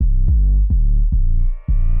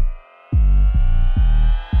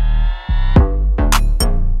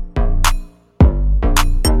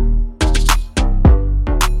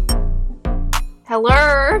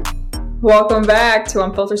Welcome back to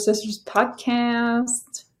Unfiltered Sisters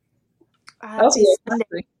podcast. That was a little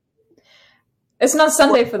Sunday. It's not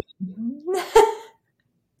Sunday for them.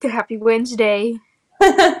 Happy Wednesday.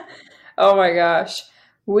 Oh my gosh.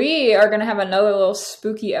 We are going to have another little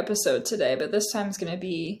spooky episode today, but this time it's going to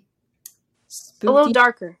be spooky. A little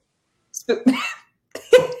darker.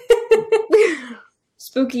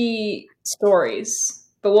 Spooky stories,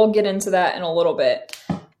 but we'll get into that in a little bit.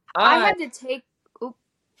 I had to take...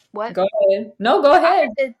 What? Go ahead. No, go ahead.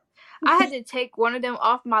 I had to take one of them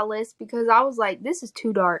off my list because I was like, this is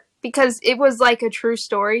too dark. Because it was like a true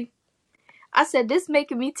story. I said, this is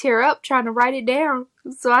making me tear up trying to write it down.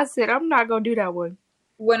 So I said, I'm not going to do that one.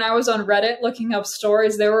 When I was on Reddit looking up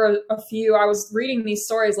stories, there were a few. I was reading these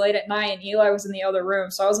stories late at night, and Eli was in the other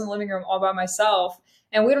room. So I was in the living room all by myself.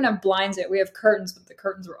 And we don't have blinds yet. We have curtains, but the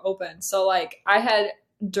curtains were open. So, like, I had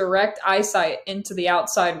direct eyesight into the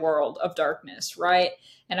outside world of darkness, right?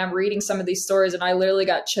 And I'm reading some of these stories, and I literally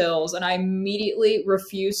got chills, and I immediately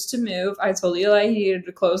refused to move. I told Eli he needed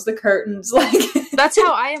to close the curtains. Like, that's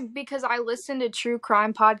how I am, because I listen to true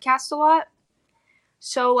crime podcasts a lot.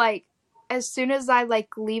 So, like, as soon as I,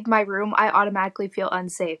 like, leave my room, I automatically feel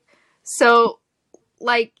unsafe. So,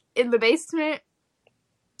 like, in the basement,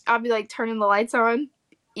 I'll be, like, turning the lights on,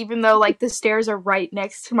 even though, like, the stairs are right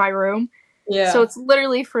next to my room. Yeah. So it's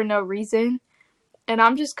literally for no reason. And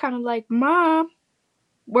I'm just kind of like, Mom,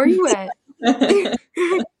 where you at?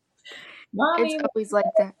 Mommy. It's always like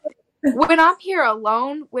that. When I'm here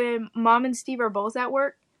alone, when Mom and Steve are both at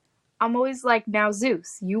work, I'm always like, now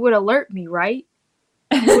Zeus, you would alert me, right?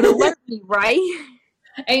 You would alert me, right?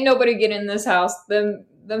 Ain't nobody get in this house. Them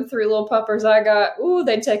three little puppers I got, ooh,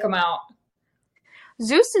 they'd take them out.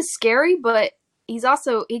 Zeus is scary, but he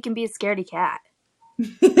can be a scaredy cat.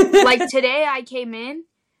 Like, today I came in,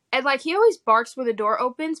 and, like, he always barks when the door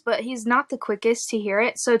opens, but he's not the quickest to hear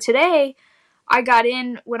it. So today, I got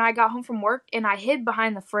in when I got home from work, and I hid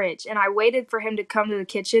behind the fridge, and I waited for him to come to the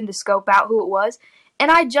kitchen to scope out who it was,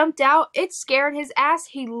 and I jumped out. It scared his ass.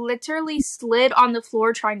 He literally slid on the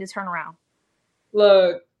floor trying to turn around.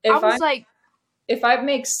 Look, if I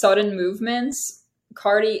make sudden movements,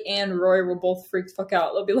 Cardi and Roy will both freak the fuck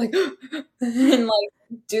out. They'll be like, and, like,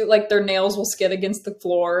 do, like, their nails will skid against the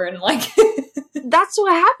floor, and, like... That's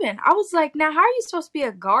what happened. I was like, now how are you supposed to be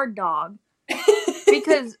a guard dog?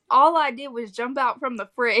 Because all I did was jump out from the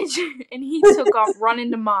fridge, and he took off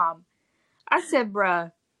running to Mom. I said,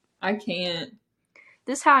 bruh. I can't.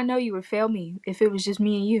 This is how I know you would fail me, if it was just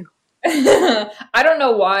me and you. I don't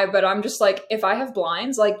know why, but I'm just like, if I have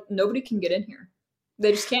blinds, like, nobody can get in here.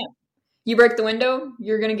 They just can't. You break the window,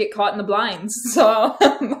 you're going to get caught in the blinds. So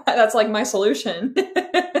that's, like, my solution.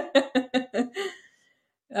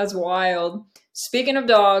 That's wild. Speaking of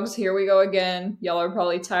dogs, here we go again. Y'all are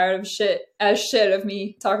probably tired of shit of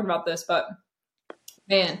me talking about this, but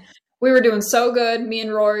man, we were doing so good, me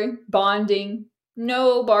and Rory, bonding,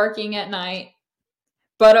 no barking at night.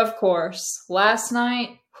 But of course, last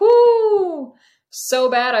night, whoo, so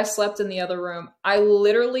bad I slept in the other room.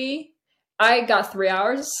 I got 3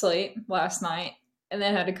 hours of sleep last night and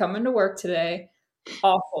then had to come into work today.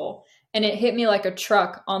 Awful. And it hit me like a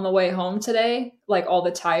truck on the way home today, like all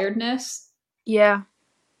the tiredness. Yeah.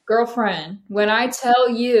 Girlfriend, when I tell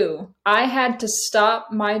you I had to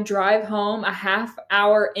stop my drive home a half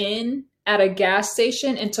hour in at a gas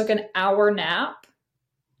station and took an hour nap,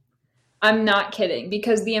 I'm not kidding.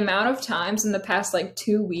 Because the amount of times in the past, like,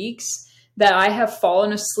 2 weeks that I have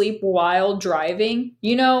fallen asleep while driving,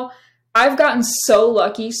 you know, I've gotten so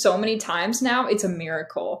lucky so many times now, it's a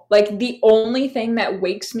miracle. Like, the only thing that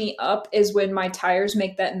wakes me up is when my tires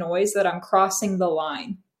make that noise that I'm crossing the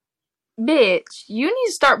line. Bitch, you need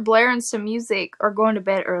to start blaring some music or going to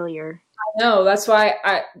bed earlier. I know, that's why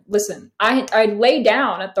I lay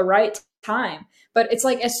down at the right time. But it's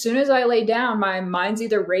like, as soon as I lay down, my mind's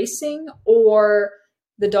either racing or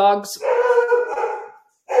the dogs...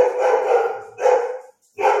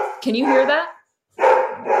 Can you hear that?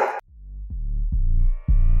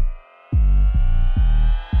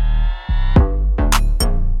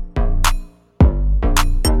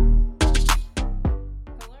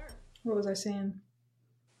 What was I saying?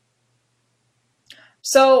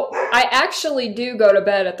 So I actually do go to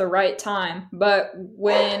bed at the right time, but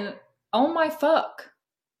when... Oh my fuck.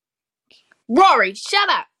 Rory, shut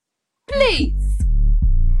up! Please!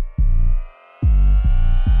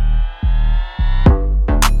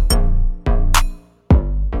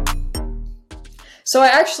 So I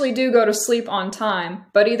actually do go to sleep on time,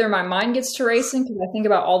 but either my mind gets to racing because I think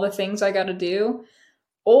about all the things I gotta do,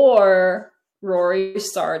 or Rory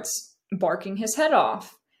starts barking his head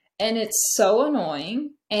off. And it's so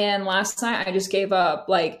annoying. And last night I just gave up.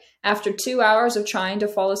 Like, after 2 hours of trying to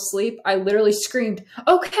fall asleep, I literally screamed,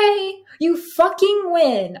 "Okay, you fucking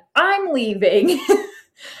win. I'm leaving."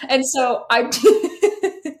 And so I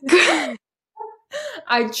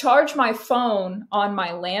charge my phone on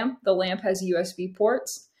my lamp. The lamp has USB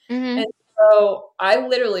ports. Mm-hmm. And so I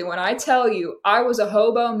literally, when I tell you I was a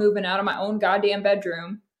hobo moving out of my own goddamn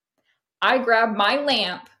bedroom, I grabbed my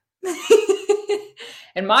lamp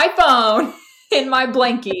and my phone and my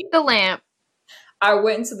blankie. The lamp. I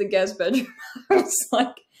went into the guest bedroom. I was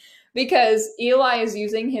like, because Eli is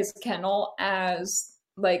using his kennel as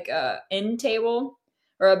like a end table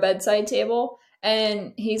or a bedside table.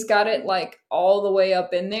 And he's got it like all the way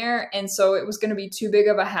up in there. And so it was going to be too big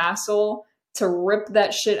of a hassle to rip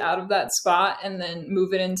that shit out of that spot and then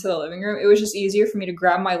move it into the living room. It was just easier for me to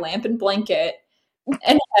grab my lamp and blanket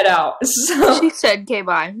and head out. So She said, "Okay,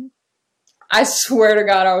 bye." I swear to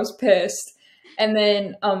God, I was pissed. And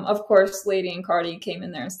then, of course, Lady and Cardi came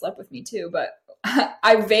in there and slept with me too. But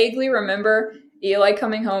I vaguely remember Eli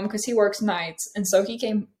coming home because he works nights. And so he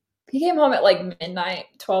came home at like midnight,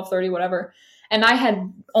 12:30, whatever. And I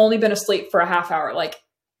had only been asleep for a half hour. Like,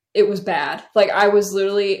 it was bad. Like, I was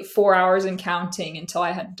literally 4 hours and counting until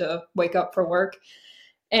I had to wake up for work.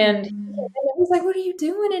 And he was like, "What are you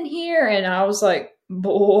doing in here?" And I was like,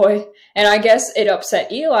 "Boy." And I guess it upset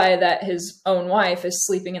Eli that his own wife is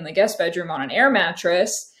sleeping in the guest bedroom on an air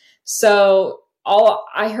mattress. So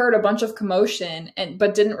I heard a bunch of commotion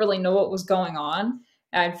but didn't really know what was going on.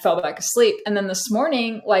 And I fell back asleep. And then this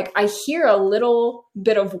morning, like, I hear a little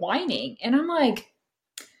bit of whining. And I'm like,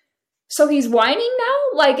 so he's whining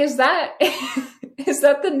now? Like, is that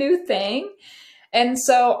the new thing? And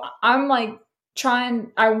so I'm like,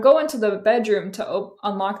 I go into the bedroom to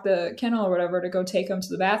unlock the kennel or whatever to go take him to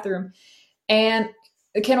the bathroom, and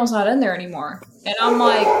the kennel's not in there anymore. And I'm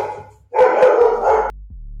like,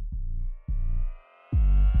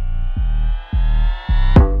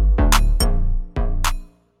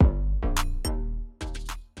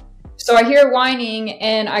 so I hear whining,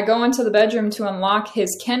 and I go into the bedroom to unlock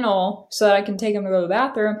his kennel so that I can take him to go to the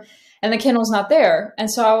bathroom, and the kennel's not there. And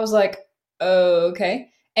so I was like, oh, okay.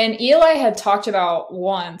 And Eli had talked about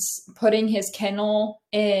once putting his kennel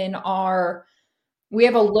in we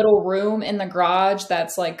have a little room in the garage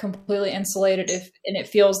that's like completely insulated and it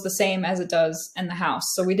feels the same as it does in the house.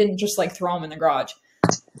 So we didn't just like throw him in the garage.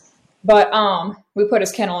 But we put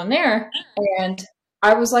his kennel in there, and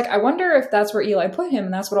I was like, I wonder if that's where Eli put him,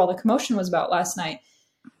 and that's what all the commotion was about last night.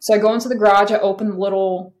 So I go into the garage, I open the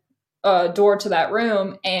little door to that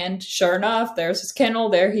room, and sure enough, there's his kennel.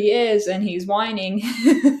 There he is, and he's whining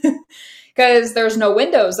because there's no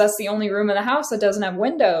windows. That's the only room in the house that doesn't have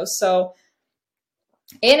windows. So,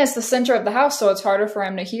 and it's the center of the house, so it's harder for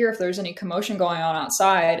him to hear if there's any commotion going on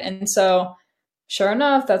outside. And so, sure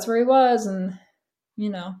enough, that's where he was, and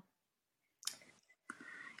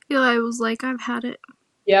Eli was like, "I've had it."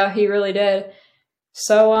 Yeah, he really did.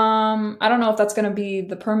 So, I don't know if that's going to be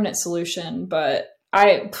the permanent solution, but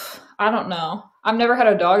I don't know. I've never had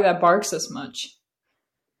a dog that barks this much.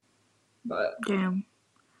 But damn.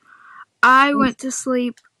 I went to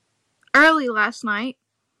sleep early last night,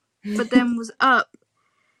 but then was up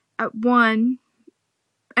at 1,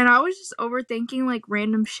 and I was just overthinking like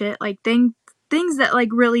random shit, like things that like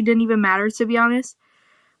really didn't even matter, to be honest.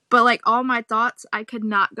 But like all my thoughts, I could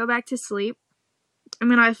not go back to sleep. And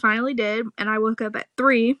then I finally did, and I woke up at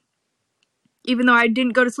 3, even though I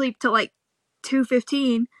didn't go to sleep till like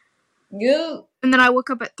 2:15. Yeah. And then I woke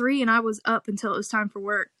up at 3, and I was up until it was time for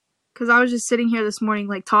work. Because I was just sitting here this morning,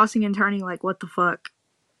 like, tossing and turning, like, what the fuck?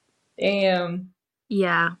 Damn.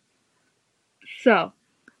 Yeah. So,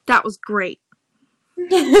 that was great.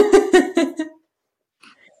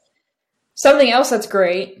 Something else that's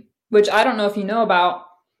great, which I don't know if you know about,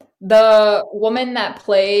 the woman that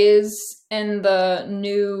plays in the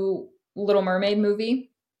new Little Mermaid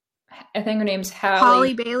movie, I think her name's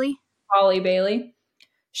Halle Bailey. Halle Bailey.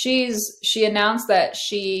 She announced that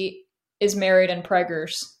she is married and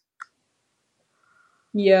preggers.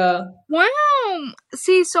 Yeah. Wow.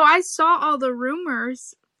 See, so I saw all the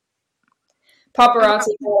rumors.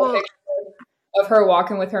 Paparazzi put a picture of her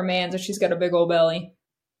walking with her man, so she's got a big old belly.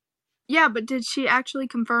 Yeah, but did she actually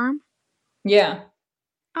confirm? Yeah.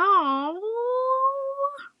 Oh.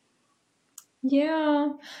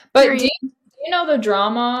 Yeah. But do you know the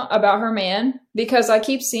drama about her man? Because I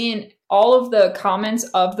keep seeing all of the comments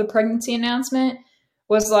of the pregnancy announcement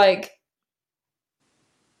was like,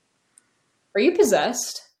 are you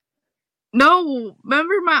possessed? No,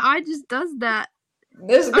 remember my eye just does that.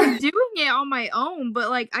 I'm doing it on my own, but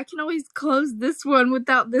like I can always close this one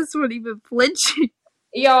without this one even flinching.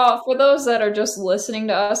 Y'all, for those that are just listening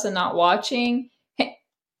to us and not watching,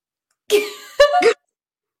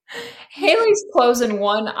 Haley's closing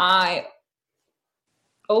one eye.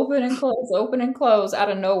 Open and close out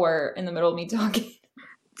of nowhere in the middle of me talking.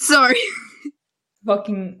 Sorry.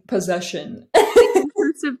 Fucking possession.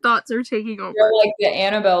 Intrusive thoughts are taking over. You're like the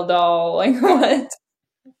Annabelle doll. Like, what?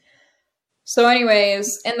 So anyways,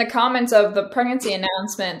 in the comments of the pregnancy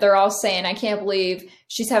announcement, they're all saying, I can't believe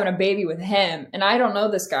she's having a baby with him. And I don't know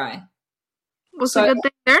this guy. Well, it's a good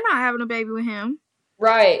thing they're not having a baby with him.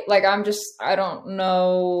 Right. Like, I don't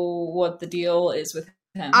know what the deal is with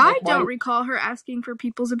him. I don't recall her asking for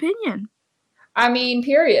people's opinion. I mean,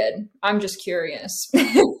 period. I'm just curious.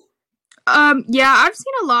 Yeah, I've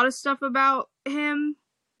seen a lot of stuff about him,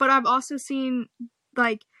 but I've also seen,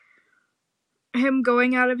 like, him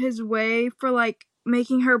going out of his way for, like,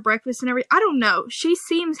 making her breakfast and everything. I don't know. She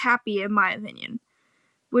seems happy, in my opinion.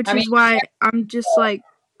 Which is why I'm just, like,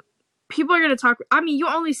 people are going to talk. I mean, you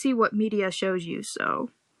only see what media shows you, so.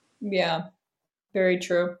 Yeah. Very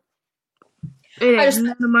true. It ain't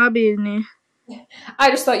none of my business. I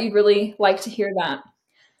just thought you'd really like to hear that.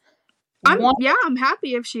 I'm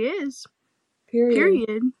happy if she is.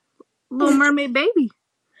 Period. Little mermaid baby.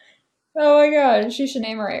 Oh my god, she should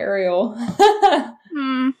name her Ariel.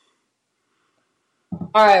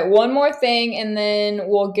 Alright, one more thing and then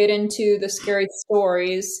we'll get into the scary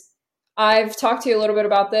stories. I've talked to you a little bit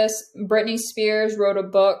about this. Britney Spears wrote a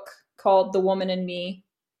book called The Woman in Me.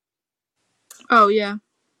 Oh, yeah.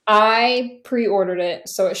 I pre-ordered it,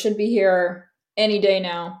 so it should be here any day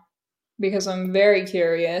now because I'm very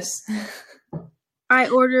curious. I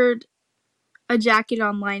ordered a jacket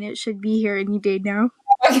online. It should be here any day now.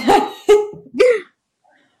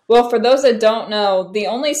 Well, for those that don't know, the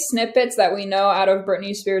only snippets that we know out of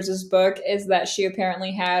Britney Spears' book is that she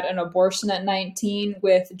apparently had an abortion at 19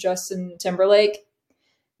 with Justin Timberlake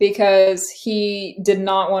because he did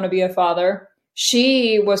not want to be a father.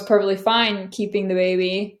 She was perfectly fine keeping the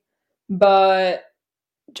baby, but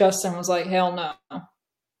Justin was like, hell no.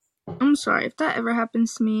 I'm sorry. If that ever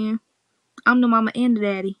happens to me, I'm the mama and the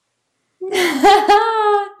daddy.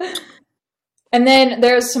 And then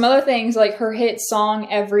there's some other things like her hit song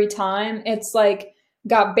Every Time. It's like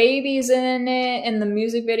got babies in it in the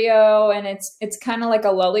music video, and it's kind of like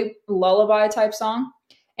a lullaby type song.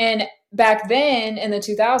 And back then in the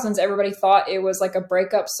 2000s, everybody thought it was like a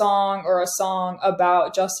breakup song or a song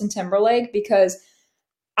about Justin Timberlake because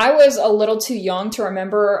I was a little too young to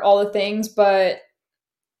remember all the things, but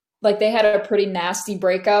like they had a pretty nasty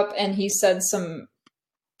breakup and he said some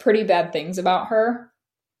pretty bad things about her.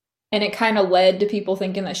 And it kind of led to people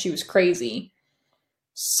thinking that she was crazy.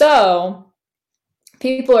 So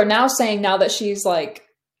people are now saying, now that she's like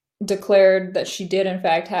declared that she did in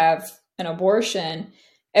fact have an abortion,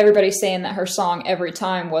 everybody's saying that her song Every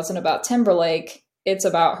Time wasn't about Timberlake. It's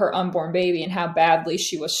about her unborn baby and how badly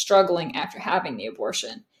she was struggling after having the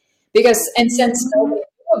abortion. Since nobody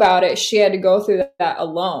knew about it, she had to go through that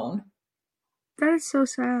alone. That is so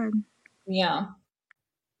sad. Yeah.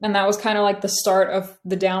 And that was kind of like the start of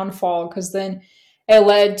the downfall because then it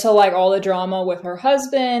led to like all the drama with her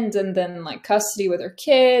husband and then like custody with her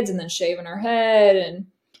kids and then shaving her head. And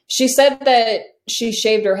she said that she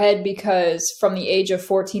shaved her head because from the age of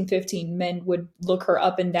 14, 15, men would look her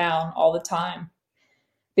up and down all the time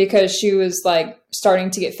because she was like starting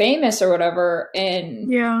to get famous or whatever. And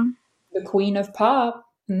the queen of pop,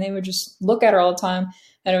 and they would just look at her all the time.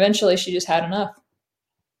 And eventually she just had enough.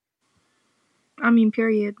 I mean,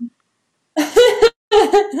 period.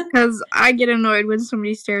 Because I get annoyed when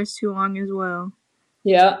somebody stares too long as well.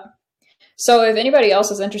 Yeah. So if anybody else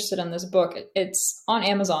is interested in this book, it's on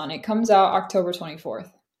Amazon. It comes out October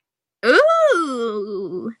 24th.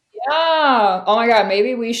 Ooh. Yeah. Oh my god,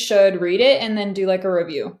 maybe we should read it and then do like a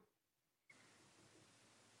review.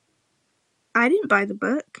 I didn't buy the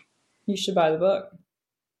book. You should buy the book.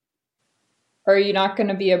 Are you not going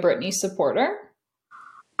to be a Britney supporter?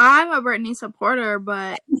 I'm a Britney supporter,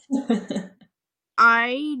 but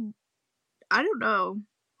I don't know.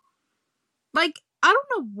 Like, I don't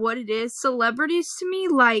know what it is. Celebrities to me,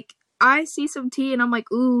 like, I see some tea and I'm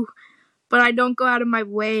like, ooh, but I don't go out of my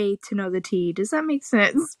way to know the tea. Does that make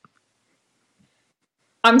sense?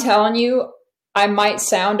 I'm telling you, I might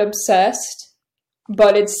sound obsessed,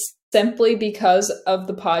 but it's simply because of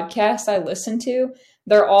the podcast I listen to.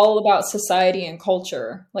 They're all about society and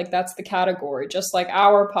culture. Like that's the category, just like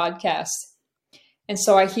our podcast. And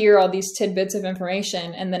so I hear all these tidbits of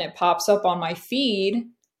information and then it pops up on my feed.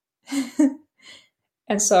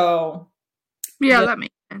 And so yeah, that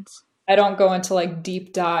makes sense. I don't go into like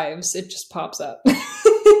deep dives. It just pops up.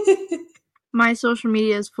 My social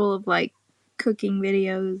media is full of like cooking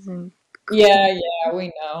videos and Yeah,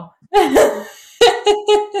 we know.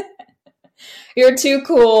 You're too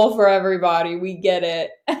cool for everybody. We get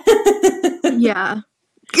it. yeah.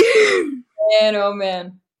 Man, oh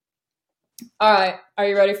man. All right. Are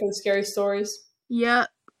you ready for the scary stories? Yep.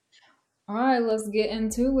 All right, let's get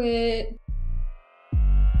into it.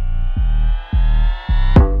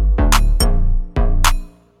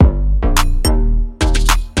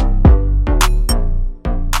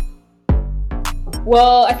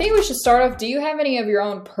 Well, I think we should start off. Do you have any of your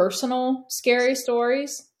own personal scary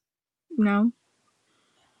stories? No.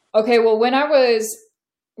 Okay, well, when I was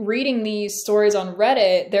reading these stories on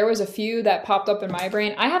Reddit, there was a few that popped up in my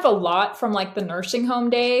brain. I have a lot from like the nursing home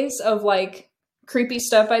days of like creepy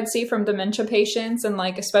stuff I'd see from dementia patients, and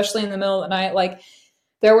like especially in the middle of the night. Like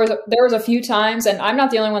there was a few times, and I'm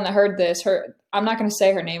not the only one that heard this. I'm not going to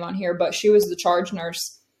say her name on here, but she was the charge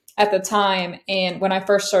nurse at the time, and when I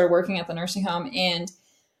first started working at the nursing home, and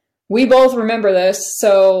we both remember this.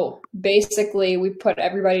 So basically, we put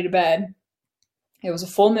everybody to bed. It was a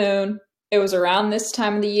full moon. It was around this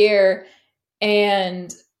time of the year,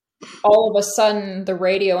 and all of a sudden, the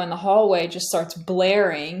radio in the hallway just starts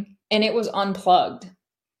blaring, and it was unplugged.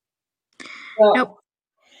 So, Nope.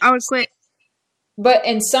 I would quit. But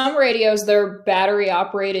in some radios, they're battery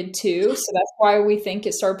operated too, so that's why we think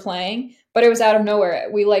it started playing. But it was out of nowhere.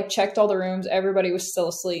 We like checked all the rooms. Everybody was still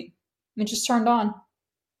asleep. It just turned on.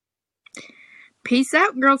 Peace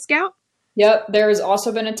out, Girl Scout. Yep. There has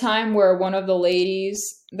also been a time where one of the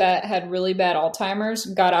ladies that had really bad Alzheimer's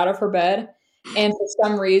got out of her bed and for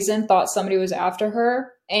some reason thought somebody was after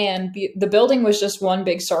her. And the building was just one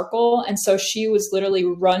big circle. And so she was literally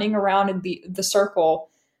running around in the circle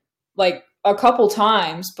like a couple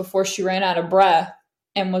times before she ran out of breath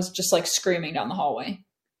and was just like screaming down the hallway.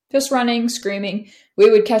 Just running, screaming.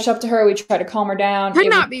 We would catch up to her. We'd try to calm her down. Could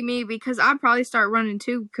not be me because I'd probably start running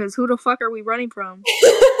too because who the fuck are we running from?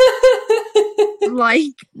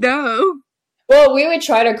 Like, no. Well, we would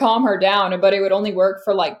try to calm her down, but it would only work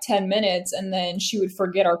for like 10 minutes and then she would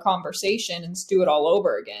forget our conversation and do it all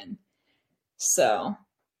over again. So,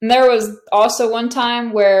 and there was also one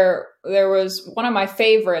time where there was one of my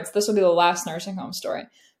favorites. This will be the last nursing home story.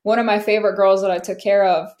 One of my favorite girls that I took care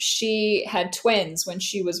of, she had twins when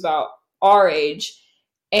she was about our age.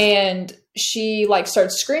 And she like started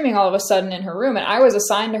screaming all of a sudden in her room. And I was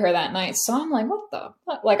assigned to her that night. So I'm like, what the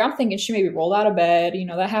fuck? Like, I'm thinking she maybe rolled out of bed. You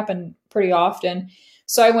know, that happened pretty often.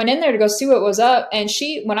 So I went in there to go see what was up. And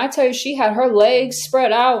when I tell you, she had her legs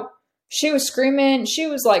spread out. She was screaming. She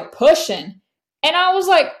was like pushing. And I was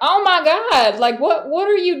like, oh my God, like, what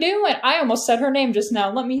are you doing? I almost said her name just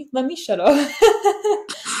now. Let me shut up.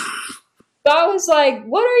 So I was like,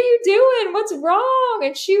 what are you doing? What's wrong?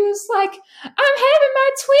 And she was like, I'm having my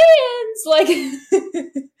twins.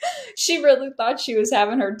 Like, she really thought she was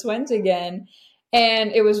having her twins again.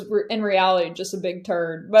 And it was in reality just a big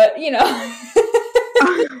turd. But, you know,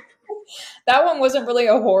 that one wasn't really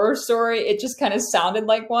a horror story. It just kind of sounded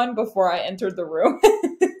like one before I entered the room.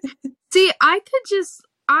 See, I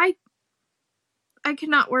could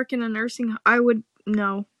not work in a nursing home. I would,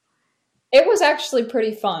 no. It was actually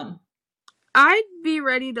pretty fun. I'd be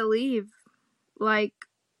ready to leave, like,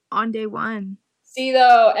 on day one. See,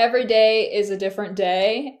 though, every day is a different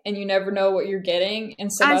day, and you never know what you're getting.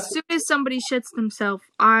 And so as soon as somebody shits themselves,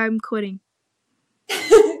 I'm quitting.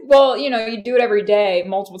 Well, you know, you do it every day,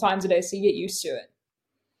 multiple times a day, so you get used to it.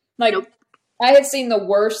 Like, nope. I had seen the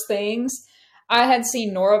worst things. I had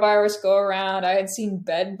seen norovirus go around. I had seen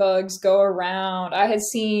bed bugs go around. I had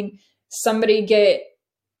seen somebody get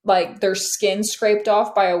like their skin scraped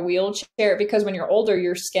off by a wheelchair because when you're older,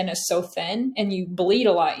 your skin is so thin and you bleed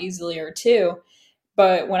a lot easier too.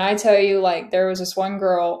 But when I tell you, like, there was this one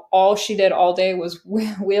girl, all she did all day was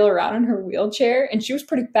wheel around in her wheelchair, and she was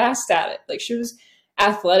pretty fast at it. Like, she was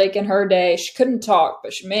athletic in her day. She couldn't talk,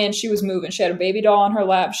 but she was moving. She had a baby doll on her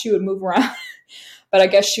lap. She would move around. But I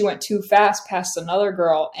guess she went too fast past another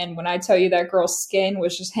girl. And when I tell you that girl's skin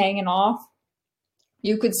was just hanging off,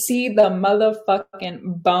 you could see the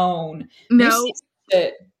motherfucking bone. No.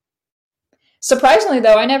 Shit. Surprisingly,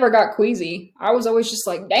 though, I never got queasy. I was always just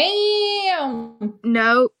like, damn.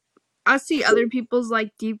 No. I see other people's,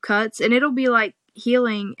 like, deep cuts, and it'll be, like,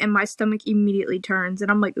 healing, and my stomach immediately turns, and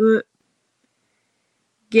I'm like, ugh.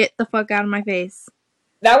 Get the fuck out of my face.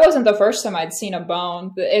 That wasn't the first time I'd seen a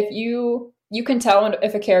bone. If you can tell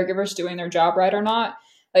if a caregiver's doing their job right or not.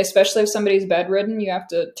 Like, especially if somebody's bedridden, you have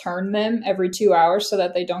to turn them every 2 hours so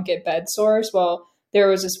that they don't get bed sores. Well, there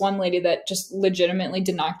was this one lady that just legitimately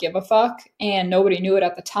did not give a fuck, and nobody knew it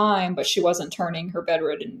at the time, but she wasn't turning her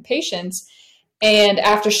bedridden patients. And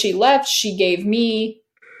after she left, she gave me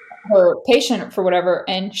her patient for whatever,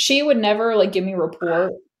 and she would never like give me a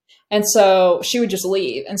report. And so she would just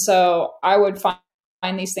leave. And so I would find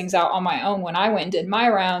these things out on my own when I went and did my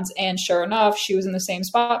rounds. And sure enough, she was in the same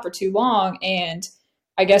spot for too long. And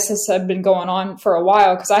I guess this had been going on for a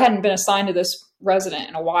while because I hadn't been assigned to this resident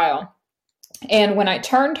in a while. And when I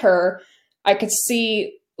turned her, I could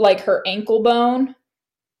see like her ankle bone.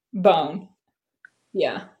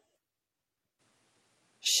 Yeah.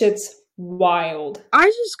 Shit's wild. I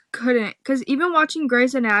just couldn't, because even watching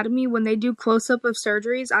Grey's Anatomy, when they do close-up of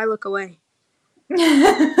surgeries, I look away.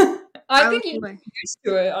 I think you're used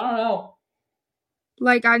to it. I don't know.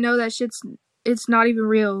 Like, I know that it's not even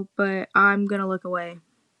real, but I'm gonna look away.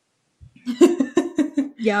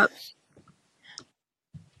 Yep.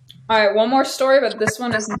 Alright, one more story, but this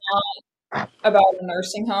one is not about a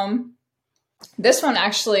nursing home. This one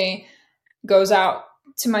actually goes out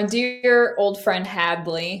to my dear old friend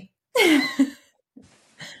Hadley.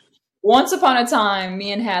 Once upon a time,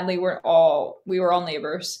 me and Hadley were all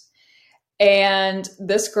neighbors. And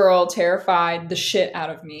this girl terrified the shit out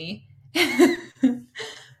of me.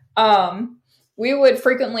 We would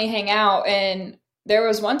frequently hang out, and there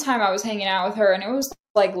was one time I was hanging out with her, and it was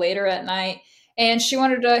like later at night, and she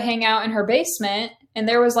wanted to hang out in her basement, and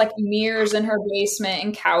there was like mirrors in her basement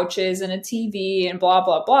and couches and a TV and blah,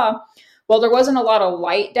 blah, blah. Well, there wasn't a lot of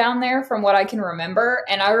light down there from what I can remember.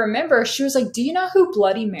 And I remember she was like, "Do you know who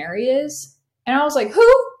Bloody Mary is?" And I was like,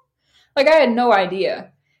 "Who?" Like, I had no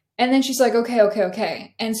idea. And then she's like,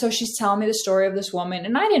 okay. And so she's telling me the story of this woman,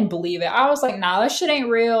 and I didn't believe it. I was like, nah, that shit ain't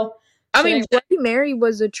real. I mean, Bloody Mary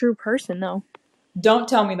was a true person, though. Don't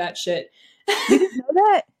tell me that shit. You didn't know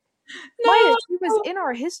that? No. Maya, she was in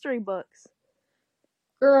our history books.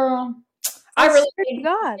 Girl, I really need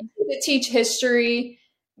to teach history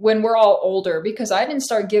when we're all older, because I didn't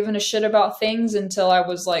start giving a shit about things until I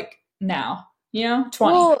was like now, 20.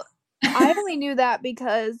 Well, I only knew that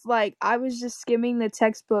because, like, I was just skimming the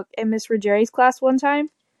textbook in Miss Ruggieri's class one time,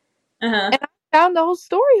 and I found the whole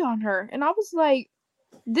story on her, and I was like,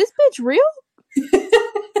 this bitch real?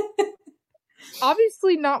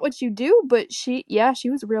 Obviously not what you do, but she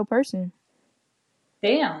was a real person.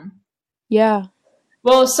 Damn. Yeah.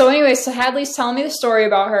 Well, so anyway, so Hadley's telling me the story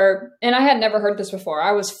about her, and I had never heard this before.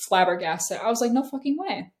 I was flabbergasted. I was like, no fucking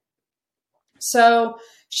way. So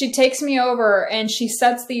she takes me over, and she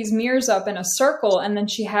sets these mirrors up in a circle, and then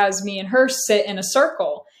she has me and her sit in a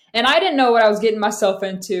circle. And I didn't know what I was getting myself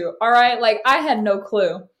into, all right? Like, I had no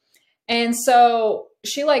clue. And so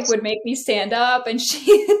she, like, would make me stand up, and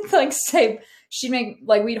she'd, like, say,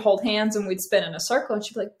 we'd hold hands, and we'd spin in a circle, and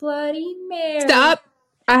she'd be like, Bloody Mary. Stop.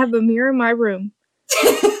 I have a mirror in my room.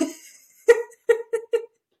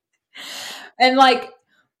 And, like,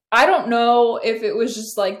 I don't know if it was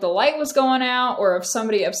just like the light was going out, or if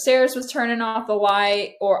somebody upstairs was turning off the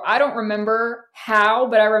light, or I don't remember how,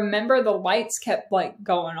 but I remember the lights kept like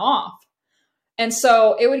going off. And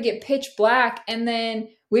so it would get pitch black, and then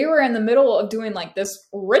we were in the middle of doing like this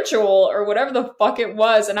ritual or whatever the fuck it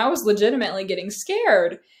was, and I was legitimately getting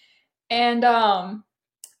scared. And I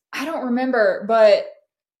don't remember, but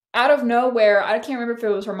out of nowhere, I can't remember if it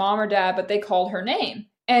was her mom or dad, but they called her name.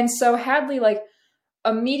 And so Hadley, like,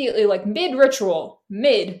 immediately, like, mid-ritual,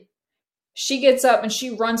 she gets up and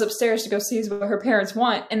she runs upstairs to go see what her parents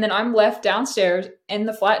want. And then I'm left downstairs in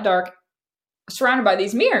the flat dark, surrounded by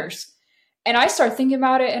these mirrors. And I started thinking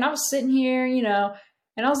about it, and I was sitting here, and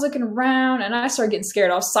I was looking around, and I started getting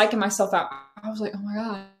scared. I was psyching myself out. I was like, oh my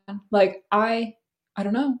God. Like, I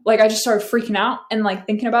don't know. Like, I just started freaking out and, like,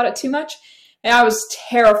 thinking about it too much. And I was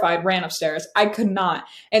terrified, ran upstairs. I could not.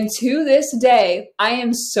 And to this day, I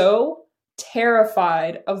am so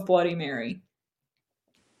terrified of Bloody Mary.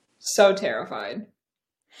 So terrified.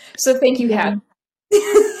 So thank you, Had.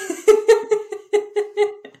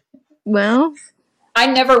 Well, I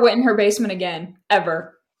never went in her basement again,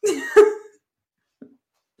 ever.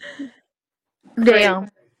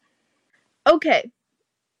 Damn. Okay.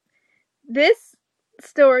 This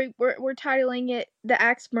story, we're titling it The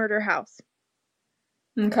Axe Murder House.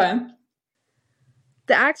 Okay.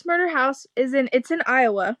 The Axe Murder House it's in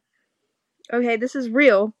Iowa. Okay, this is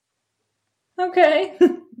real. Okay.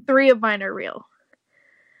 3 of mine are real.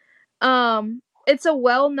 It's a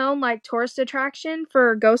well-known, like, tourist attraction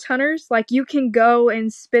for ghost hunters. Like, you can go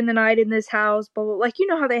and spend the night in this house, but, like, you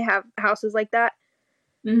know how they have houses like that?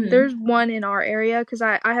 Mm-hmm. There's one in our area, because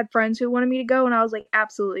I had friends who wanted me to go, and I was like,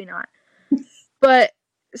 absolutely not. But,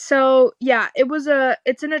 so, yeah,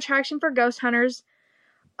 it's an attraction for ghost hunters.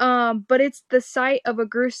 But it's the site of a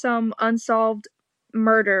gruesome unsolved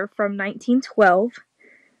murder from 1912,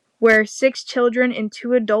 where 6 children and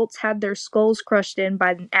 2 adults had their skulls crushed in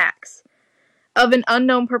by an axe. of an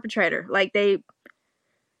unknown perpetrator. Like, they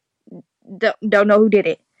don't know who did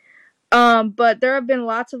it. But there have been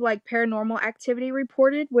lots of, like, paranormal activity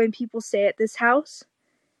reported when people stay at this house.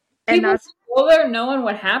 And People go there knowing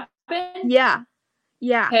what happened? Yeah.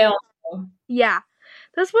 Hell no. Yeah.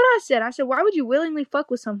 That's what I said. I said, why would you willingly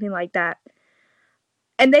fuck with something like that?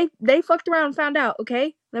 And they fucked around and found out,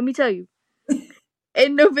 okay? Let me tell you.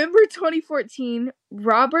 In November 2014,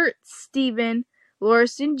 Robert Stephen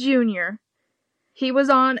Lorison Jr., he was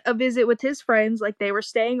on a visit with his friends. Like, they were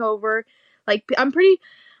staying over. Like,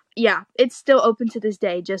 yeah, it's still open to this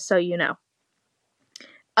day, just so you know.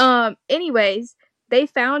 Anyways, they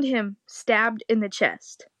found him stabbed in the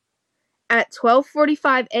chest at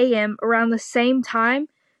 12:45 a.m. around the same time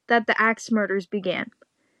that the axe murders began.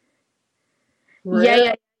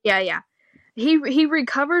 Really? Yeah. He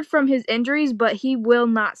recovered from his injuries, but he will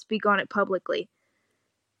not speak on it publicly.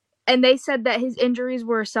 And they said that his injuries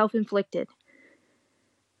were self-inflicted.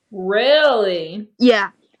 Really?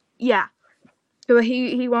 Yeah. But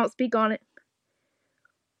he won't speak on it.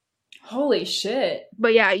 Holy shit.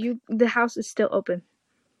 But yeah, the house is still open.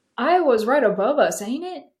 Iowa's right above us, ain't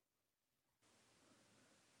it?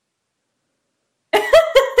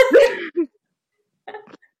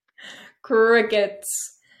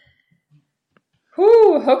 Crickets.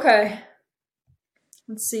 Whew, okay.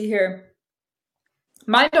 Let's see here.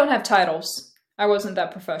 Mine don't have titles. I wasn't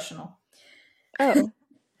that professional. Oh.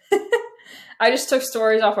 I just took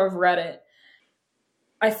stories off of Reddit.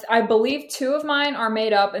 I believe 2 of mine are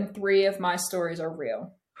made up and 3 of my stories are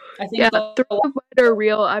real. I think 3 of mine are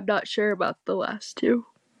real. I'm not sure about the last 2.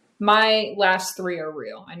 My last 3 are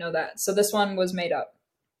real. I know that. So this one was made up.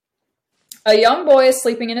 A young boy is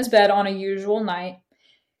sleeping in his bed on a usual night.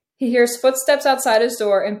 He hears footsteps outside his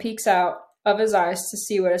door and peeks out of his eyes to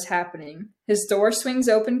see what is happening. His door swings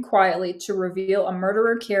open quietly to reveal a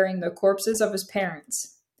murderer carrying the corpses of his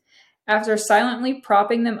parents. After silently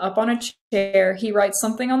propping them up on a chair, he writes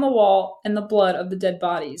something on the wall in the blood of the dead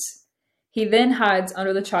bodies. He then hides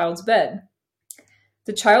under the child's bed.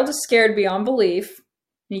 The child is scared beyond belief.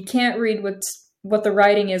 He can't read what the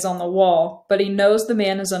writing is on the wall, but he knows the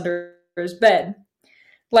man is under his bed.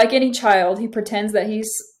 Like any child, he pretends that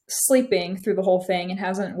he's sleeping through the whole thing and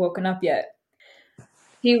hasn't woken up yet.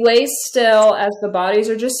 He lays still as the bodies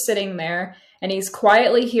are just sitting there, and he's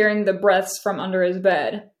quietly hearing the breaths from under his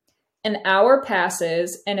bed. An hour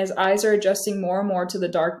passes, and his eyes are adjusting more and more to the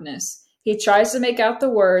darkness. He tries to make out the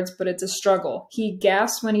words, but it's a struggle. He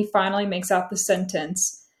gasps when he finally makes out the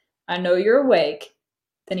sentence, "I know you're awake."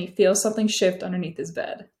 Then he feels something shift underneath his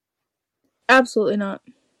bed. Absolutely not.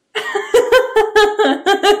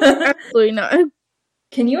 Absolutely not.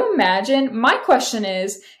 Can you imagine? My question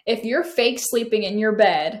is, if you're fake sleeping in your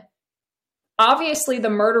bed, obviously the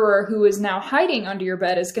murderer who is now hiding under your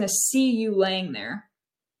bed is going to see you laying there.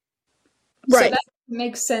 Right. So that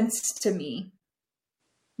makes sense to me.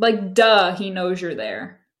 Like, duh, he knows you're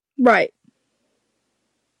there. Right.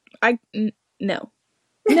 No.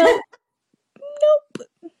 Nope.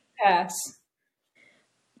 Pass.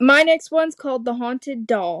 My next one's called The Haunted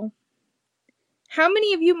Doll. How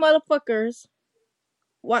many of you motherfuckers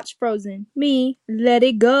watch Frozen? Me. Let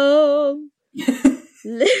it go.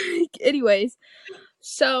 Anyways,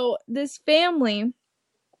 so this family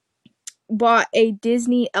bought a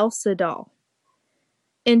Disney Elsa doll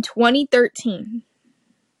in 2013.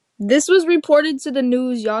 This was reported to the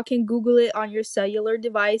news. Y'all can Google it on your cellular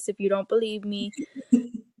device if you don't believe me.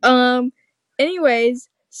 Anyways,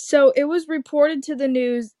 so it was reported to the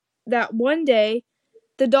news that one day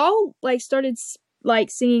the doll started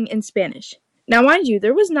singing in Spanish. Now, mind you,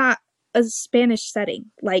 there was not a Spanish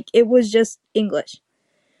setting. It was just English.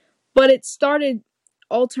 But it started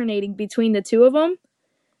alternating between the two of them.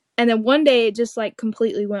 And then one day it just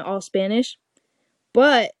completely went all Spanish.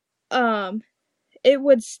 But it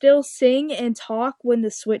would still sing and talk when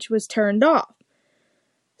the switch was turned off.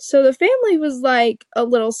 So the family was a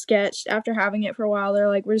little sketched after having it for a while. They're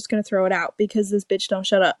like, we're just going to throw it out because this bitch don't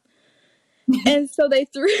shut up. And so they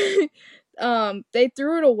threw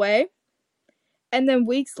it away. And then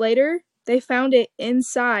weeks later, they found it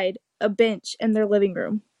inside a bench in their living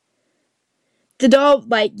room. The doll,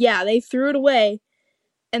 they threw it away.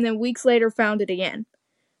 And then weeks later found it again.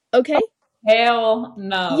 Okay? Hell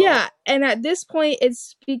no. Yeah, and at this point, it's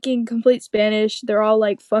speaking complete Spanish. They're all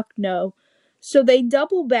like, fuck no. So they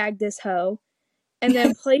double bag this hoe and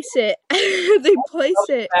then place it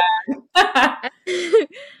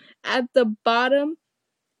at the bottom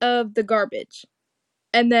of the garbage.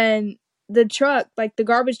 And then the truck, the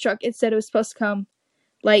garbage truck, it said it was supposed to come,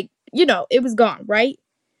 it was gone, right?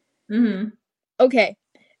 Mm-hmm. Okay.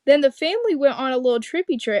 Then the family went on a little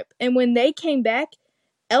trippy trip, and when they came back,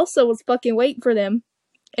 Elsa was fucking waiting for them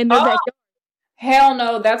in their backyard. Hell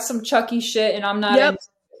no, that's some Chucky shit, and I'm not Yep.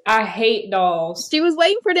 I hate dolls. She was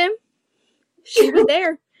waiting for them. She was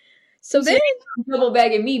there. So then, double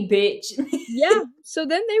bagging me, bitch. yeah. So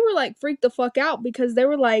then they were like freaked the fuck out because they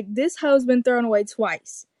were like, this hoe's been thrown away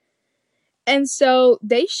twice. And so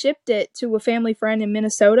they shipped it to a family friend in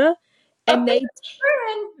Minnesota, and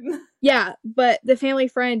yeah, but the family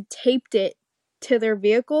friend taped it to their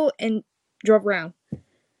vehicle and drove around.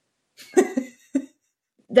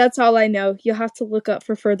 That's all I know. You'll have to look up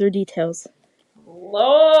for further details.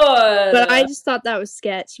 Lord. But I just thought that was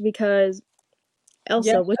sketch because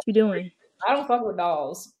Elsa, what you doing? I don't fuck with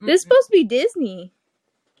dolls. This is supposed to be Disney.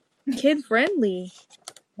 Kid friendly.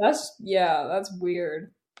 That's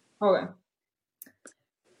weird. Okay.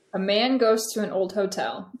 A man goes to an old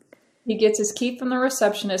hotel. He gets his key from the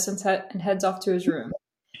receptionist and heads off to his room.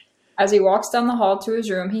 As he walks down the hall to his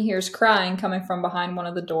room, he hears crying coming from behind one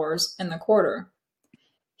of the doors in the corridor.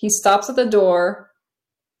 He stops at the door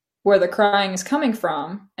where the crying is coming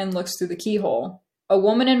from and looks through the keyhole. A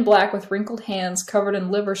woman in black with wrinkled hands covered in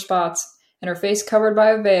liver spots and her face covered by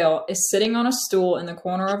a veil is sitting on a stool in the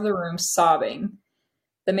corner of the room sobbing.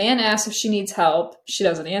 The man asks if she needs help. She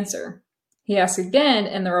doesn't answer. He asks again,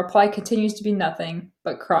 and the reply continues to be nothing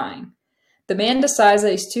but crying. The man decides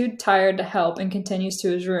that he's too tired to help and continues to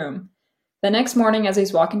his room. The next morning, as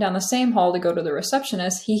he's walking down the same hall to go to the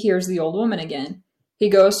receptionist, he hears the old woman again. He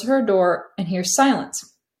goes to her door and hears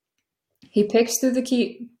silence. He peeks through the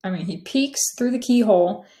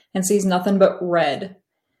keyhole and sees nothing but red.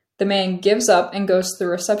 The man gives up and goes to the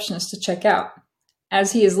receptionist to check out.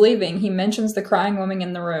 As he is leaving, he mentions the crying woman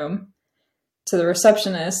in the room to the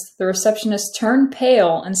receptionist. The receptionist turned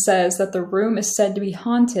pale and says that the room is said to be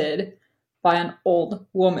haunted by an old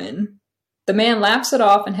woman. The man laughs it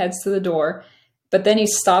off and heads to the door, but then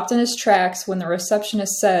he's stopped in his tracks when the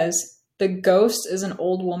receptionist says, "The ghost is an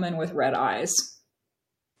old woman with red eyes."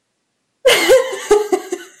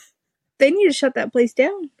 They need to shut that place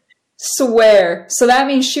down. Swear. So that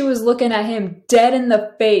means she was looking at him dead in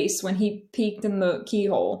the face when he peeked in the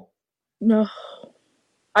keyhole. No.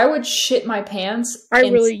 I would shit my pants.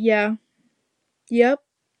 Yeah. Yep.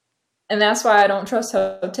 And that's why I don't trust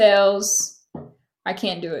hotels. I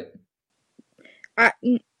can't do it.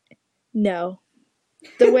 No.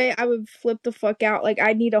 The way I would flip the fuck out, like,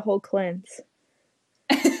 I need a whole cleanse.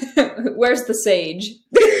 Where's the sage?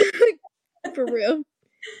 For real.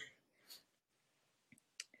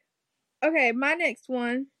 Okay, my next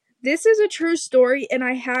one. This is a true story, and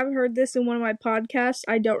I have heard this in one of my podcasts.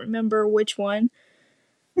 I don't remember which one.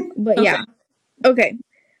 But okay. Yeah. Okay.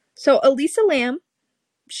 So, Elisa Lam,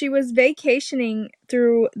 she was vacationing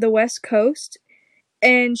through the West Coast,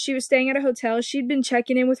 and she was staying at a hotel. She'd been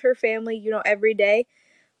checking in with her family, every day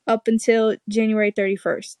up until January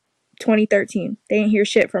 31st, 2013. They didn't hear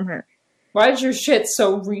shit from her. Why is your shit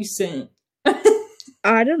so recent?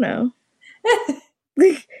 I don't know.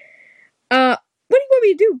 What do you want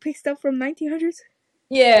me to do? Pick stuff from 1900s?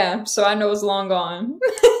 Yeah, so I know it's long gone.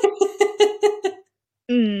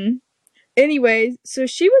 Anyways, so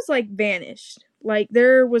she was, like, vanished. Like,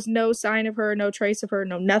 there was no sign of her, no trace of her,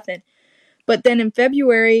 no nothing. But then in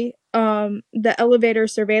February, the elevator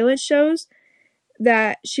surveillance shows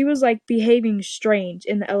that she was, like, behaving strange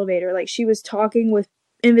in the elevator. Like, she was talking with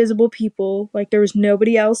invisible people. Like, there was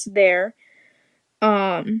nobody else there.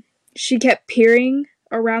 She kept peering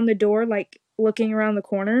around the door, like, looking around the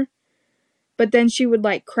corner. But then she would,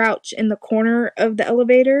 like, crouch in the corner of the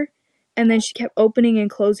elevator, and then she kept opening and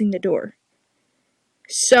closing the door.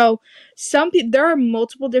 So, there are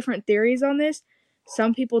multiple different theories on this.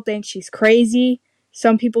 Some people think she's crazy.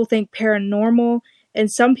 Some people think paranormal.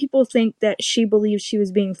 And some people think that she believes she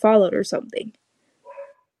was being followed or something.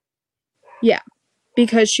 Yeah.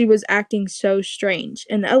 Because she was acting so strange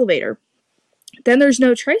in the elevator. Then there's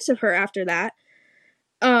no trace of her after that.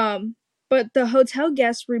 But the hotel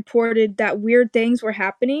guests reported that weird things were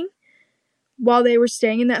happening while they were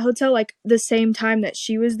staying in that hotel, like the same time that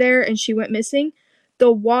she was there and she went missing.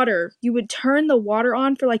 The water, you would turn the water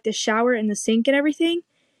on for, like, the shower and the sink and everything.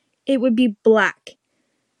 It would be black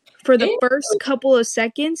for the first couple of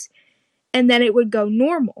seconds, and then it would go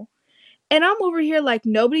normal. And I'm over here like,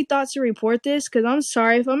 nobody thought to report this, because I'm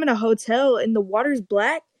sorry, if I'm in a hotel and the water's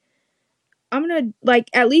black, I'm going to, like,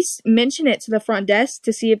 at least mention it to the front desk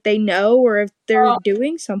to see if they know or if they're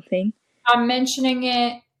doing something. I'm mentioning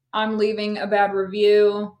it. I'm leaving a bad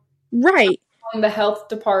review. Right. I'm calling the health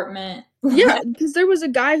department. Yeah, because there was a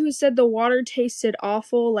guy who said the water tasted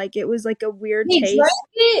awful, like it was like a weird He taste. drank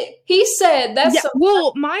it. He said that's Yeah, so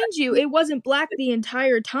well, mind you, it wasn't black the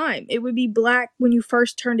entire time. It would be black when you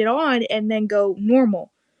first turned it on and then go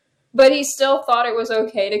normal. but he still thought it was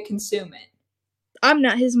okay to consume it. I'm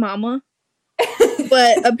not his mama,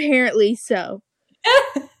 but apparently so.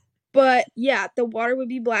 But yeah, the water would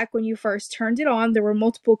be black when you first turned it on. There were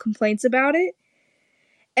multiple complaints about it.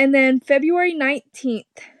 And then February 19th,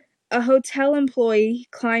 a hotel employee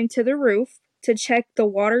climbed to the roof to check the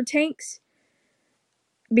water tanks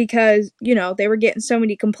because, you know, they were getting so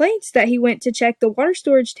many complaints that he went to check the water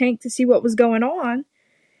storage tank to see what was going on.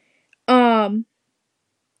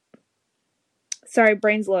 Sorry,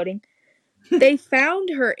 brain's loading. They found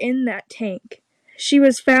her in that tank. She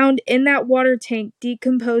was found in that water tank,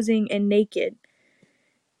 decomposing and naked.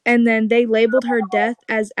 And then they labeled her death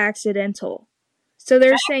as accidental. So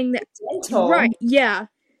they're saying that, right? Yeah.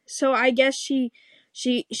 So I guess she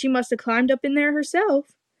must have climbed up in there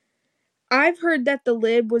herself. I've heard that the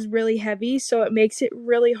lid was really heavy, so it makes it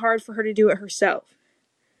really hard for her to do it herself.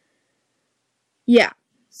 Yeah.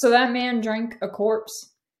 So that man drank a corpse.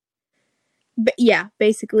 But yeah,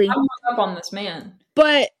 basically. I'm hung up on this man.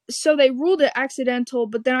 But so they ruled it accidental,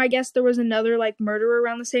 but then I guess there was another like murder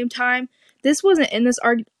around the same time. This wasn't in this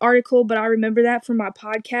article, but I remember that from my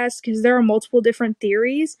podcast because there are multiple different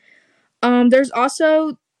theories. There's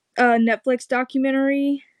also a Netflix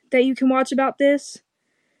documentary that you can watch about this.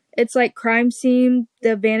 It's like Crime Scene,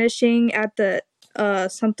 The Vanishing at the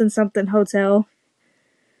something something hotel.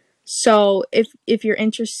 So if you're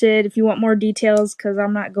interested, if you want more details, because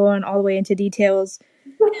I'm not going all the way into details,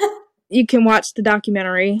 you can watch the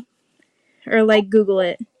documentary or like Google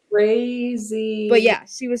it. Crazy. But yeah,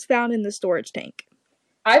 she was found in the storage tank.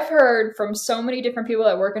 I've heard from so many different people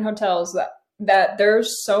that work in hotels that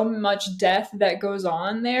there's so much death that goes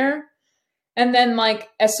on there. And then like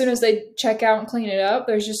as soon as they check out and clean it up,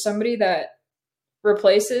 there's just somebody that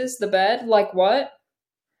replaces the bed. Like what?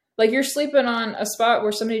 Like you're sleeping on a spot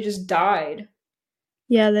where somebody just died.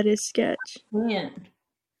 Yeah, that is sketch. Man.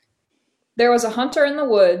 There was a hunter in the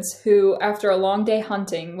woods who, after a long day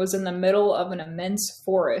hunting, was in the middle of an immense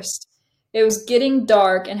forest. It was getting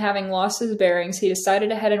dark, and having lost his bearings, he decided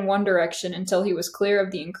to head in one direction until he was clear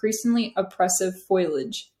of the increasingly oppressive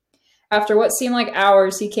foliage. After what seemed like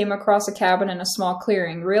hours, he came across a cabin in a small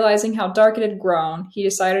clearing. Realizing how dark it had grown, he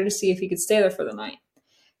decided to see if he could stay there for the night.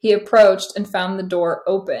 He approached and found the door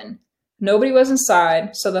open. Nobody was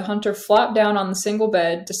inside, so the hunter flopped down on the single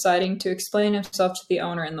bed, deciding to explain himself to the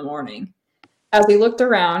owner in the morning. As he looked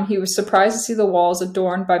around, he was surprised to see the walls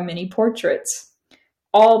adorned by many portraits,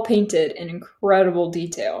 all painted in incredible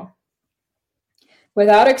detail.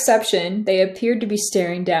 Without exception, they appeared to be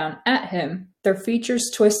staring down at him, their features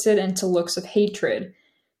twisted into looks of hatred.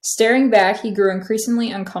 Staring back, he grew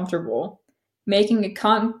increasingly uncomfortable. Making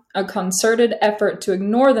a concerted effort to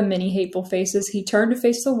ignore the many hateful faces, he turned to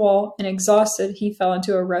face the wall, and exhausted, he fell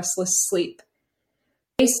into a restless sleep.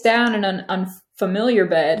 Face down in an unfamiliar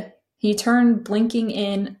bed, he turned, blinking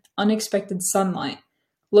in unexpected sunlight.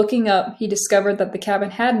 Looking up, he discovered that the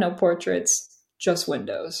cabin had no portraits, just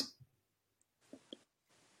windows.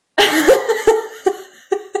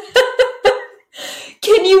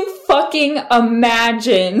 Can you fucking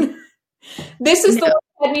imagine? This is the one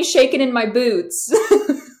that had me shaking in my boots.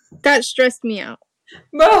 That stressed me out.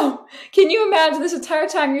 Bro, can you imagine this entire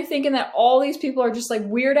time you're thinking that all these people are just like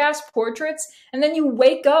weird ass portraits, and then you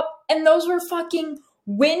wake up and those were fucking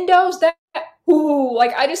windows that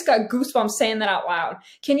like I just got goosebumps saying that out loud.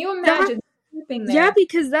 Can you imagine sleeping there? Yeah,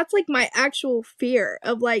 because that's like my actual fear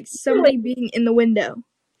of like somebody being in the window.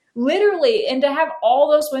 Literally, and to have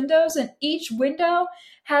all those windows and each window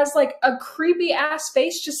has like a creepy ass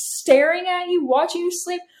face just staring at you, watching you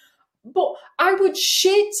sleep. But I would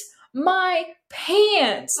shit my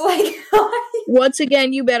pants. Like once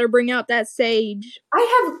again, you better bring out that sage.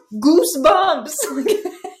 I have goosebumps.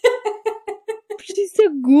 She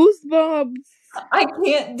said goosebumps. I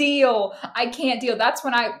can't deal. That's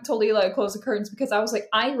when I told Eli to close the curtains because I was like,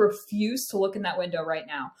 I refuse to look in that window right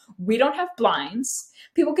now. We don't have blinds.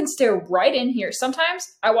 People can stare right in here. Sometimes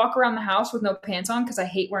I walk around the house with no pants on because I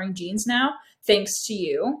hate wearing jeans now, thanks to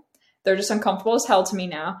you. They're just uncomfortable as hell to me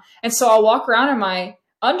now. And so I'll walk around in my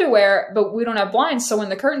underwear, but we don't have blinds. So when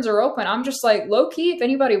the curtains are open, I'm just like, low key, if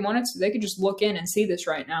anybody wanted to, they could just look in and see this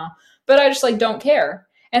right now. But I just like don't care.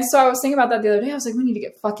 And so I was thinking about that the other day. I was like, we need to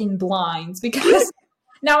get fucking blinds because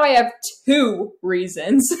now I have 2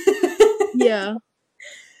 reasons. Yeah.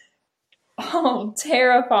 Oh,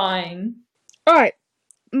 terrifying. All right.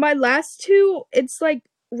 My last 2, it's like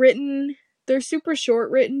written, they're super short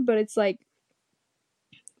written, but it's like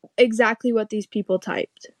exactly what these people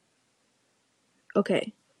typed.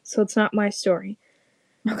 Okay, so it's not my story.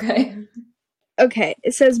 Okay. Okay,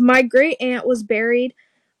 it says, my great aunt was buried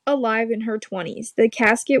alive in her 20s. The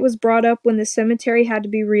casket was brought up when the cemetery had to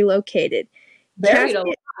be relocated. Buried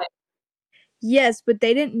alive. Yes, but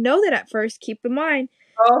they didn't know that at first. Keep in mind,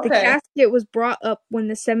 Okay. the casket was brought up when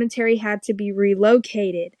the cemetery had to be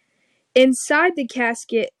relocated. Inside the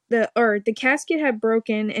casket, the casket had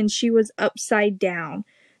broken and she was upside down.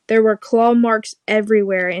 There were claw marks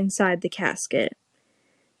everywhere inside the casket.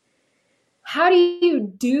 How do you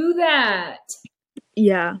do that?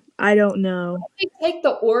 Yeah, I don't know. Don't they take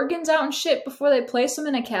the organs out and shit before they place them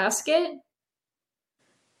in a casket?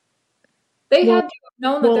 They had to have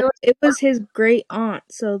known that there was... It was his great aunt,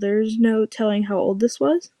 so there's no telling how old this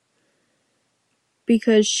was.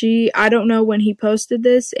 Because I don't know when he posted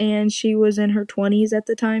this, and she was in her 20s at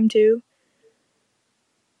the time, too.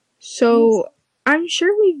 So, I'm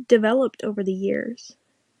sure we've developed over the years.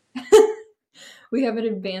 We have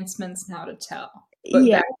advancements now to tell.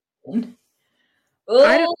 Yeah.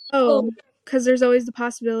 I don't know, because there's always the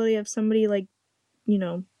possibility of somebody, like,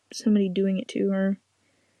 somebody doing it to her.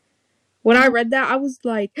 When I read that, I was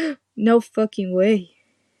like, no fucking way.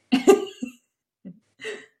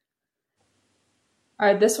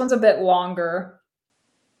 Alright, this one's a bit longer.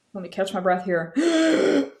 Let me catch my breath here.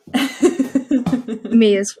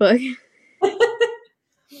 Me as fuck.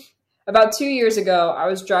 About 2 years ago, I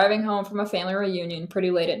was driving home from a family reunion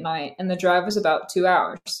pretty late at night, and the drive was about 2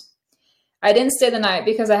 hours. I didn't stay the night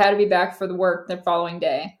because I had to be back for the work the following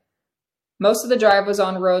day. Most of the drive was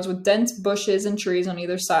on roads with dense bushes and trees on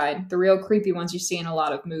either side, the real creepy ones you see in a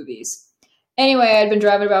lot of movies. Anyway, I had been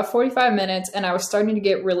driving about 45 minutes, and I was starting to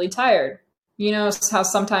get really tired. You know how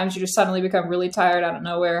sometimes you just suddenly become really tired out of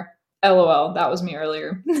nowhere? LOL, that was me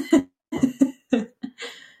earlier.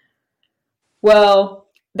 Well,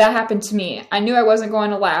 that happened to me. I knew I wasn't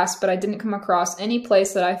going to last, but I didn't come across any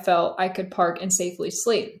place that I felt I could park and safely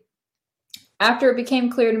sleep. After it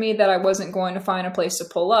became clear to me that I wasn't going to find a place to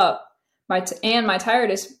pull up, my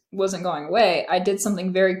tiredness wasn't going away, I did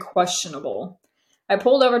something very questionable. I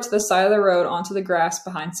pulled over to the side of the road onto the grass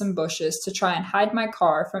behind some bushes to try and hide my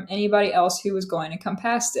car from anybody else who was going to come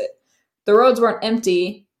past it. The roads weren't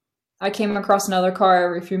empty. I came across another car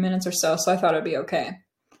every few minutes or so I thought it'd be okay.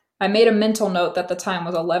 I made a mental note that the time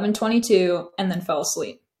was 11:22 and then fell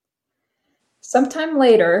asleep. Sometime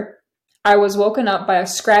later, I was woken up by a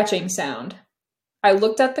scratching sound. I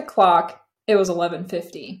looked at the clock. It was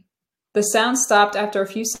 11:50. The sound stopped after a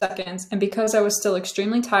few seconds, and because I was still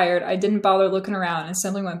extremely tired, I didn't bother looking around and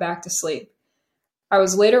simply went back to sleep. I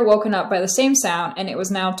was later woken up by the same sound, and it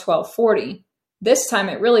was now 12:40. This time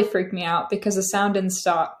it really freaked me out because the sound didn't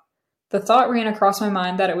stop. The thought ran across my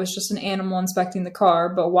mind that it was just an animal inspecting the car,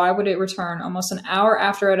 but why would it return almost an hour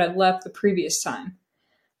after it had left the previous time?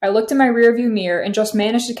 I looked in my rearview mirror and just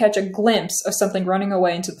managed to catch a glimpse of something running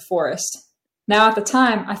away into the forest. Now at the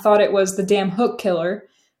time, I thought it was the damn hook killer.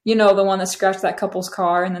 You know, the one that scratched that couple's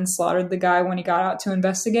car and then slaughtered the guy when he got out to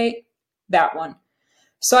investigate? That one.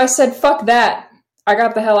 So I said, fuck that. I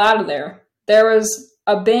got the hell out of there. There was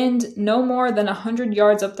a bend no more than 100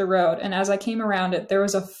 yards up the road, and as I came around it, there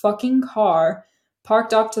was a fucking car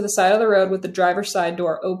parked off to the side of the road with the driver's side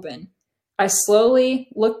door open. I slowly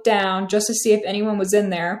looked down just to see if anyone was in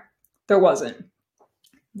there. There wasn't.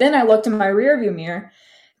 Then I looked in my rearview mirror,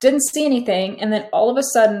 didn't see anything, and then all of a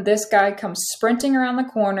sudden this guy comes sprinting around the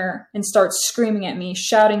corner and starts screaming at me,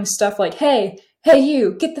 shouting stuff like, hey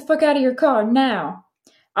you, get the fuck out of your car now.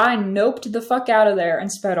 I noped the fuck out of there and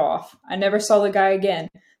sped off. I never saw the guy again.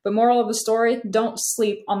 But moral of the story, don't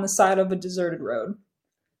sleep on the side of a deserted road.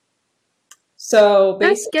 So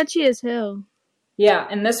that's sketchy as hell. Yeah,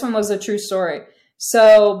 and this one was a true story.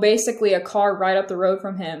 So basically a car right up the road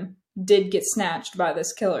from him did get snatched by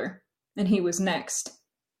this killer. And he was next.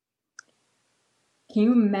 Can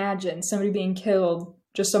you imagine somebody being killed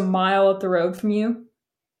just a mile up the road from you?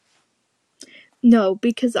 No,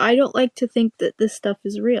 because I don't like to think that this stuff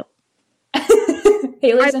is real. I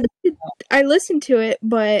listen to it,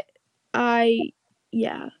 but I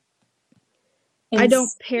don't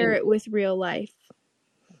pair it with real life.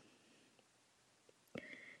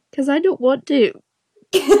 Because I don't want to.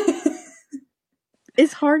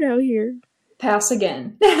 It's hard out here. Pass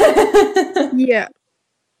again. Yeah.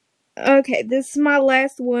 Okay, this is my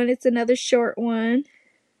last one. It's another short one.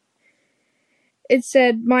 It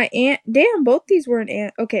said, my aunt... Damn, both these were an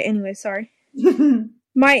aunt. Okay, anyway, sorry.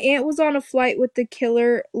 My aunt was on a flight with the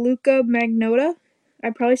killer Luca Magnotta. I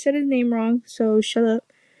probably said his name wrong, so shut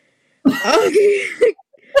up.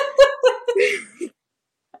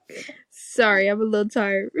 Sorry, I'm a little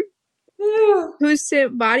tired. who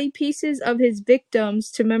sent body pieces of his victims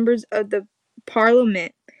to members of the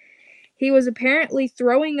parliament. He was apparently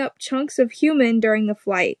throwing up chunks of human during the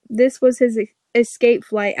flight. This was his escape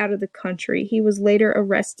flight out of the country. He was later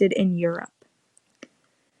arrested in Europe.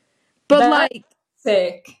 But That's like,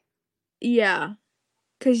 sick. yeah,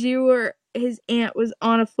 because his aunt was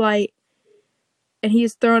on a flight and he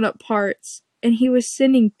was throwing up parts and he was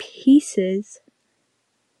sending pieces.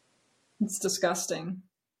 It's disgusting.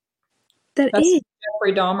 That's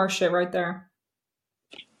Jeffrey Dahmer shit right there.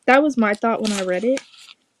 That was my thought when I read it.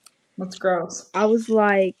 That's gross. I was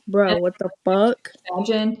like, bro, what the fuck?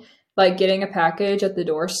 Imagine like getting a package at the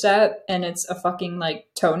doorstep and it's a fucking like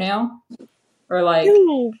toenail or like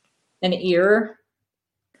Ew. an ear.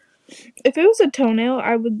 If it was a toenail,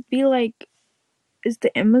 I would be like, is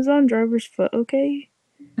the Amazon driver's foot okay?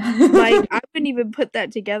 Like, I wouldn't even put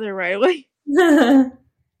that together right away.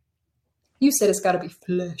 You said it's gotta be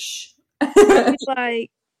flesh. I'd be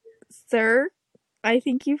like, sir, I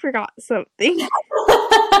think you forgot something.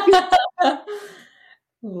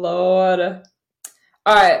 Lord.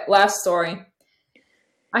 Alright, last story.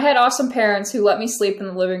 I had awesome parents who let me sleep in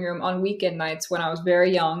the living room on weekend nights when I was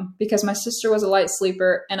very young because my sister was a light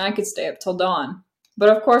sleeper and I could stay up till dawn. But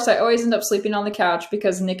of course, I always end up sleeping on the couch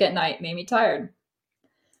because Nick at night made me tired.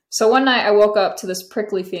 So one night I woke up to this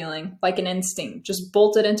prickly feeling, like an instinct, just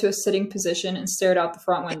bolted into a sitting position and stared out the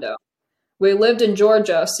front window. We lived in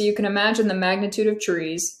Georgia, so you can imagine the magnitude of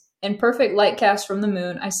trees. In perfect light cast from the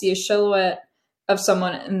moon, I see a silhouette of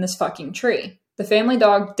someone in this fucking tree. The family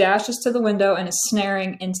dog dashes to the window and is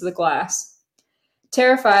snaring into the glass.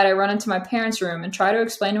 Terrified, I run into my parents' room and try to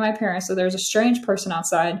explain to my parents that there's a strange person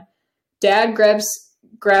outside. Dad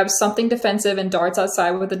grabs something defensive and darts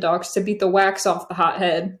outside with the dogs to beat the wax off the hot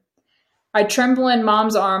head. I tremble in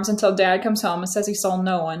Mom's arms until Dad comes home and says he saw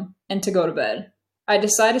no one, and to go to bed. I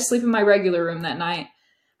decide to sleep in my regular room that night.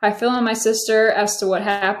 I fill in my sister as to what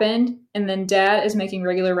happened, and then Dad is making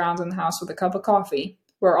regular rounds in the house with a cup of coffee.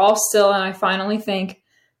 We're all still, and I finally think,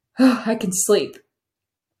 oh, I can sleep.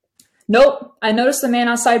 Nope, I notice the man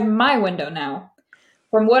outside my window now.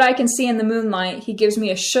 From what I can see in the moonlight, he gives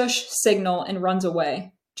me a shush signal and runs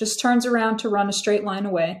away. Just turns around to run a straight line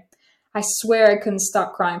away. I swear I couldn't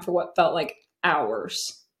stop crying for what felt like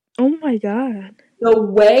hours. Oh my god. The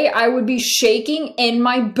way I would be shaking in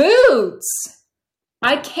my boots.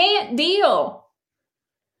 I can't deal.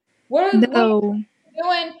 What are you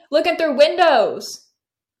doing looking through windows?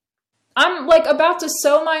 I'm like about to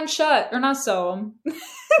sew mine shut. Or not sew them.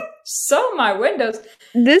 Sew my windows.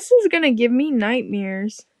 This is gonna give me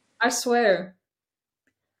nightmares. I swear.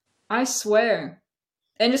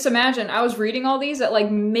 And just imagine, I was reading all these at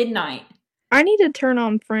like midnight. I need to turn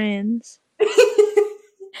on Friends.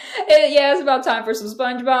 Yeah, it's about time for some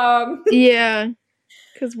SpongeBob. Yeah.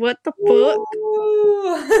 Because what the fuck?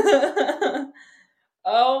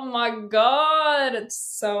 Oh my god.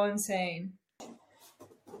 It's so insane.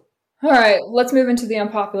 Alright, let's move into the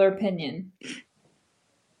unpopular opinion.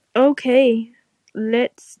 Okay,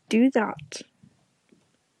 let's do that.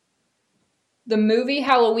 The movie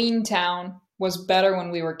Halloween Town was better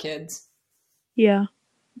when we were kids. Yeah.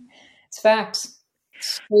 It's facts.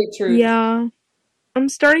 Straight truth. Yeah. I'm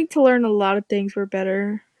starting to learn a lot of things were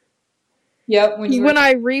better. Yep. When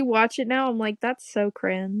I rewatch it now, I'm like, that's so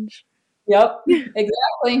cringe. Yep.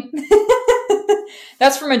 Exactly.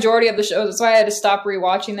 That's for majority of the shows. That's why I had to stop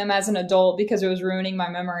rewatching them as an adult because it was ruining my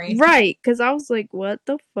memory. Right. Because I was like, what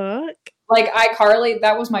the fuck? Like iCarly,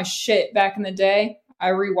 that was my shit back in the day. I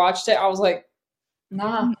rewatched it. I was like,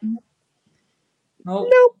 nah. Mm-mm.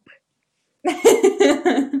 Nope.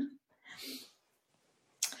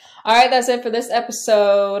 All right, that's it for this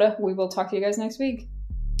episode. We will talk to you guys next week.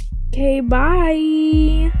 Okay,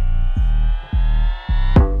 bye.